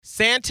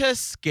Santa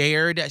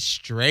Scared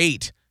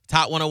Straight. It's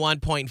Hot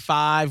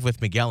 101.5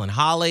 with Miguel and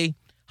Holly.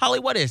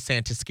 Holly, what is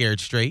Santa Scared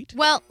Straight?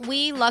 Well,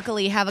 we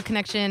luckily have a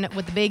connection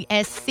with the big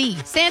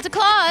SC, Santa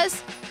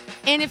Claus.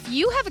 And if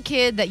you have a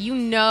kid that you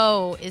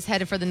know is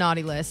headed for the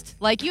naughty list,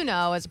 like you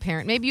know as a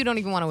parent, maybe you don't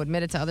even want to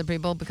admit it to other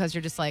people because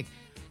you're just like,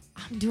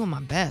 I'm doing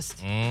my best.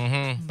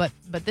 Mm-hmm.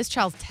 But this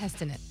child's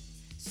testing it.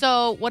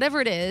 So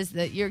whatever it is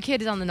that your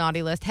kid is on the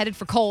naughty list, headed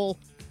for coal,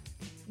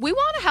 we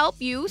want to help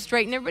you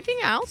straighten everything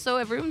out so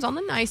everyone's on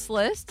the nice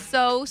list.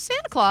 So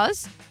Santa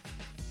Claus,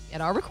 at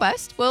our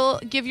request,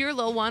 will give your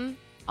little one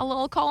a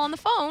little call on the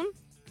phone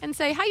and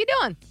say, how you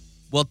doing?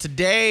 Well,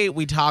 today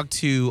we talked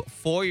to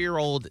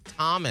 4-year-old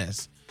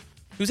Thomas,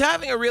 who's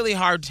having a really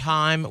hard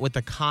time with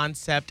the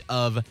concept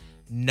of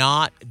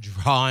not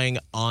drawing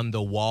on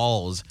the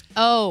walls.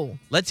 Oh.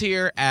 Let's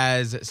hear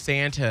as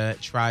Santa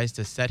tries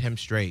to set him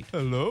straight.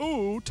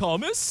 Hello,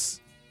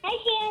 Thomas. Hi,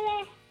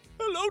 Santa.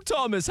 Hello,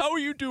 Thomas. How are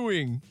you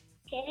doing?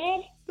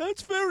 Good.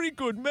 That's very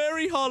good.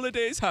 Merry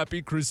holidays.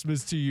 Happy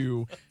Christmas to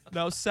you.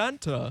 Now,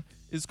 Santa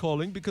is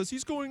calling because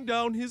he's going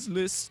down his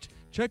list,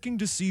 checking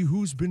to see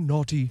who's been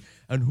naughty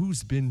and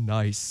who's been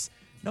nice.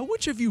 Now,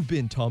 which have you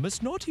been,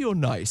 Thomas? Naughty or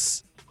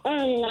nice?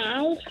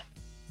 Nice.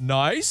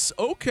 Nice?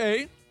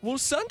 Okay. Well,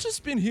 Santa's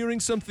been hearing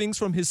some things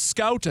from his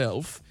scout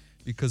elf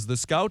because the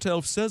scout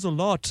elf says a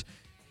lot.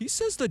 He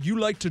says that you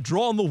like to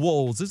draw on the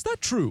walls. Is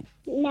that true?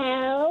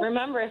 No.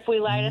 Remember, if we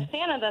lie to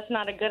Santa, that's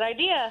not a good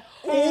idea.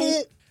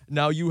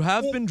 Now, you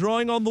have been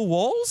drawing on the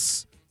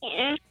walls?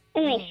 Yeah. I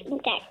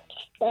think that's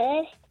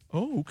good.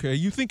 Oh, okay.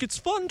 You think it's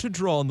fun to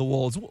draw on the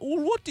walls.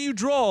 What do you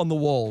draw on the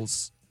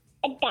walls?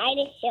 A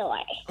dinosaur.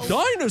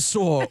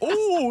 Dinosaur.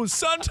 Oh,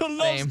 Santa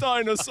loves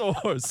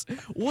dinosaurs.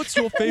 What's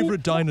your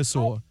favorite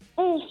dinosaur?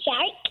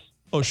 Shark.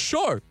 A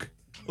shark.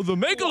 The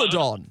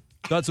megalodon.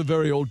 That's a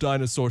very old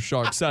dinosaur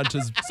shark.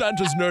 Santa's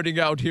nerding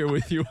out here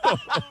with you.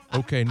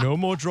 Okay, no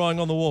more drawing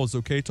on the walls,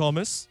 okay,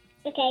 Thomas?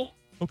 Okay.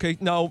 Okay,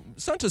 now,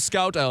 Santa's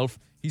scout elf,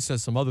 he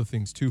says some other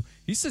things too.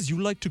 He says you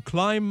like to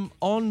climb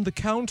on the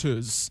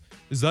counters.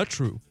 Is that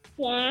true?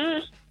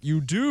 Yeah.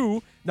 You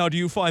do? Now, do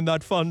you find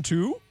that fun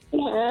too?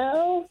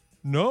 No.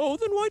 No?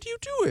 Then why do you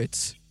do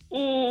it?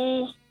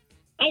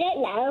 I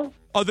don't know.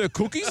 Are there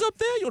cookies up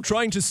there you're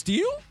trying to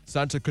steal?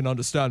 Santa can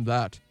understand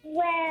that.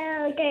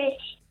 Well, there's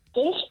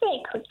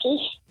gingerbread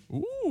cookies.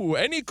 Ooh,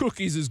 any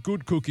cookies is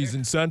good cookies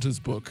in Santa's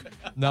book.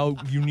 Now,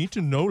 you need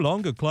to no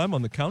longer climb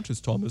on the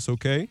counters, Thomas,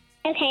 okay?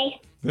 Okay.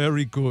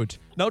 Very good.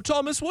 Now,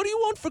 Thomas, what do you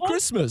want for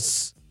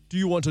Christmas? Do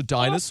you want a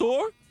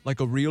dinosaur? Like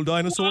a real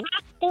dinosaur?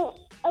 A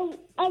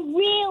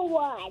real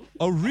one.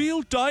 A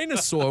real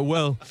dinosaur?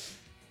 Well, I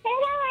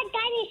want a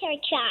dinosaur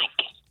truck.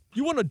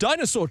 you want a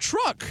dinosaur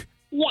truck?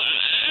 Yeah.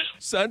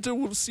 Santa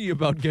will see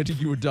about getting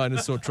you a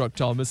dinosaur truck,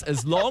 Thomas,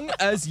 as long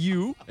as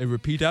you, and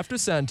repeat after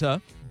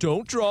Santa,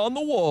 don't draw on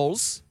the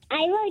walls.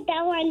 I will go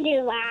on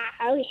the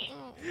house.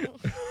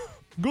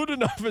 Good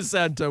enough for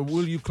Santa.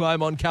 Will you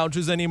climb on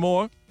counters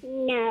anymore?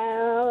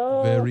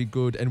 No. Very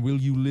good. And will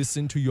you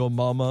listen to your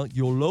mama,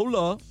 your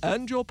Lola,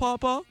 and your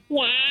papa?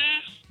 Yeah.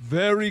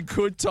 Very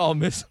good,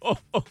 Thomas.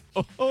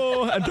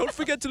 And don't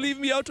forget to leave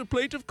me out a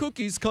plate of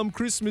cookies come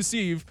Christmas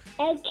Eve.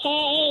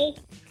 Okay.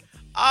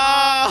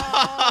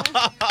 Oh!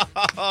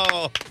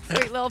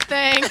 Sweet little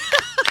thing.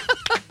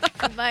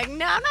 I'm like,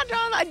 no, I'm not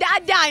drawing a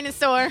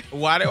dinosaur.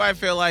 Why do I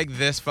feel like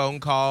this phone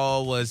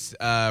call was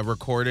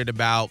recorded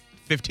about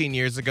 15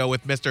 years ago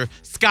with Mr.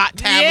 Scott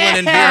Tamlin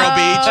in Vero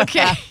Beach?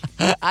 Okay.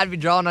 I'd be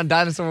drawing on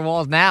dinosaur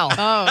walls now.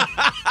 Oh.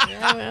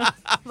 Yeah, well,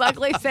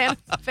 luckily, Santa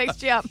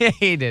fixed you up. Yeah,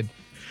 he did.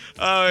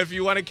 If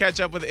you want to catch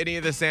up with any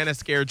of the Santa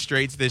Scared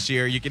Straights this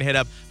year, you can hit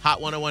up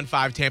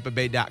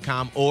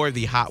hot1015tampabay.com or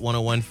the Hot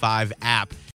 1015 app.